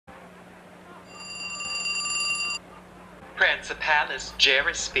Principalis,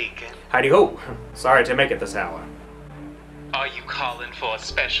 Jerry speaking. Howdy-ho. Sorry to make it this hour. Are you calling for a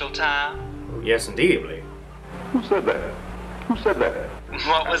special time? Oh, yes, indeedly. Who said that? Who said that?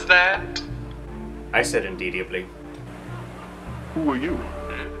 What was that? I said indeedly. Who are you?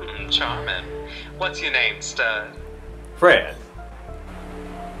 Charming. What's your name, stud? Fred.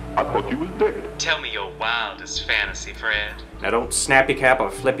 I thought you was dead. Tell me your wildest fantasy, Fred. Now don't snap your cap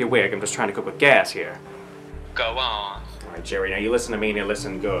or flip your wig. I'm just trying to cook with gas here. Go on. Alright, Jerry, now you listen to me and you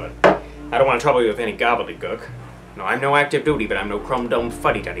listen good. I don't want to trouble you with any gobbledygook. No, I'm no active duty, but I'm no crumb-dome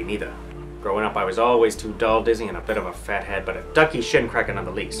fuddy-duddy neither. Growing up, I was always too dull, dizzy, and a bit of a fat head, but a ducky shin cracker none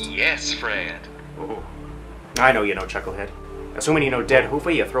the least. Yes, Fred. Oh. I know you know, Chucklehead. Assuming you know Dead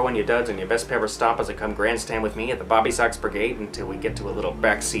Hoofer, you throw in your duds and your best pair of stompers and come grandstand with me at the Bobby Sox Brigade until we get to a little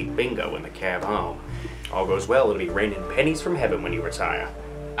backseat bingo in the cab home. All goes well, it'll be raining pennies from heaven when you retire.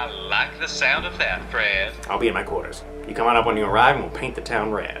 I like the sound of that, Fred. I'll be in my quarters. You come on up when you arrive and we'll paint the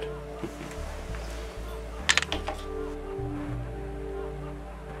town red.